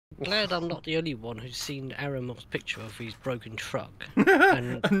glad I'm not the only one who's seen Aramil's picture of his broken truck.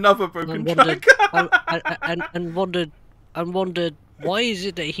 And Another broken wondered, truck. and wondered why is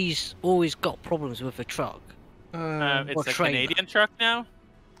it that he's always got problems with a truck? It's a trailer. Canadian truck now.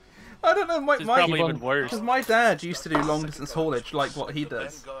 I don't know. It's probably even worse. Because my dad used to do long distance haulage, like what he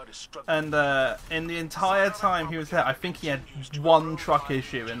does, and in the entire time he was there, I think he had one truck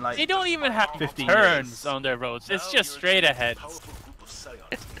issue in like. They don't even have 15 turns years. on their roads. It's just straight ahead.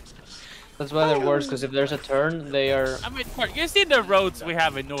 That's why they're worse, because if there's a turn, they are... I mean, you see the roads we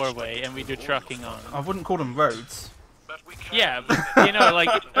have in Norway and we do trucking on. I wouldn't call them roads. Yeah, but, you know, like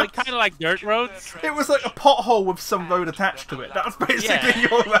kind of like dirt roads. It was like a pothole with some road attached to it. That's basically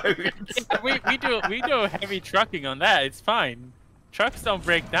your road. Yeah, we do heavy trucking on that. It's fine. Trucks don't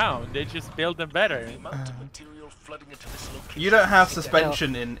break down. They just build them better. You don't have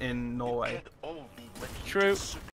suspension in Norway. True.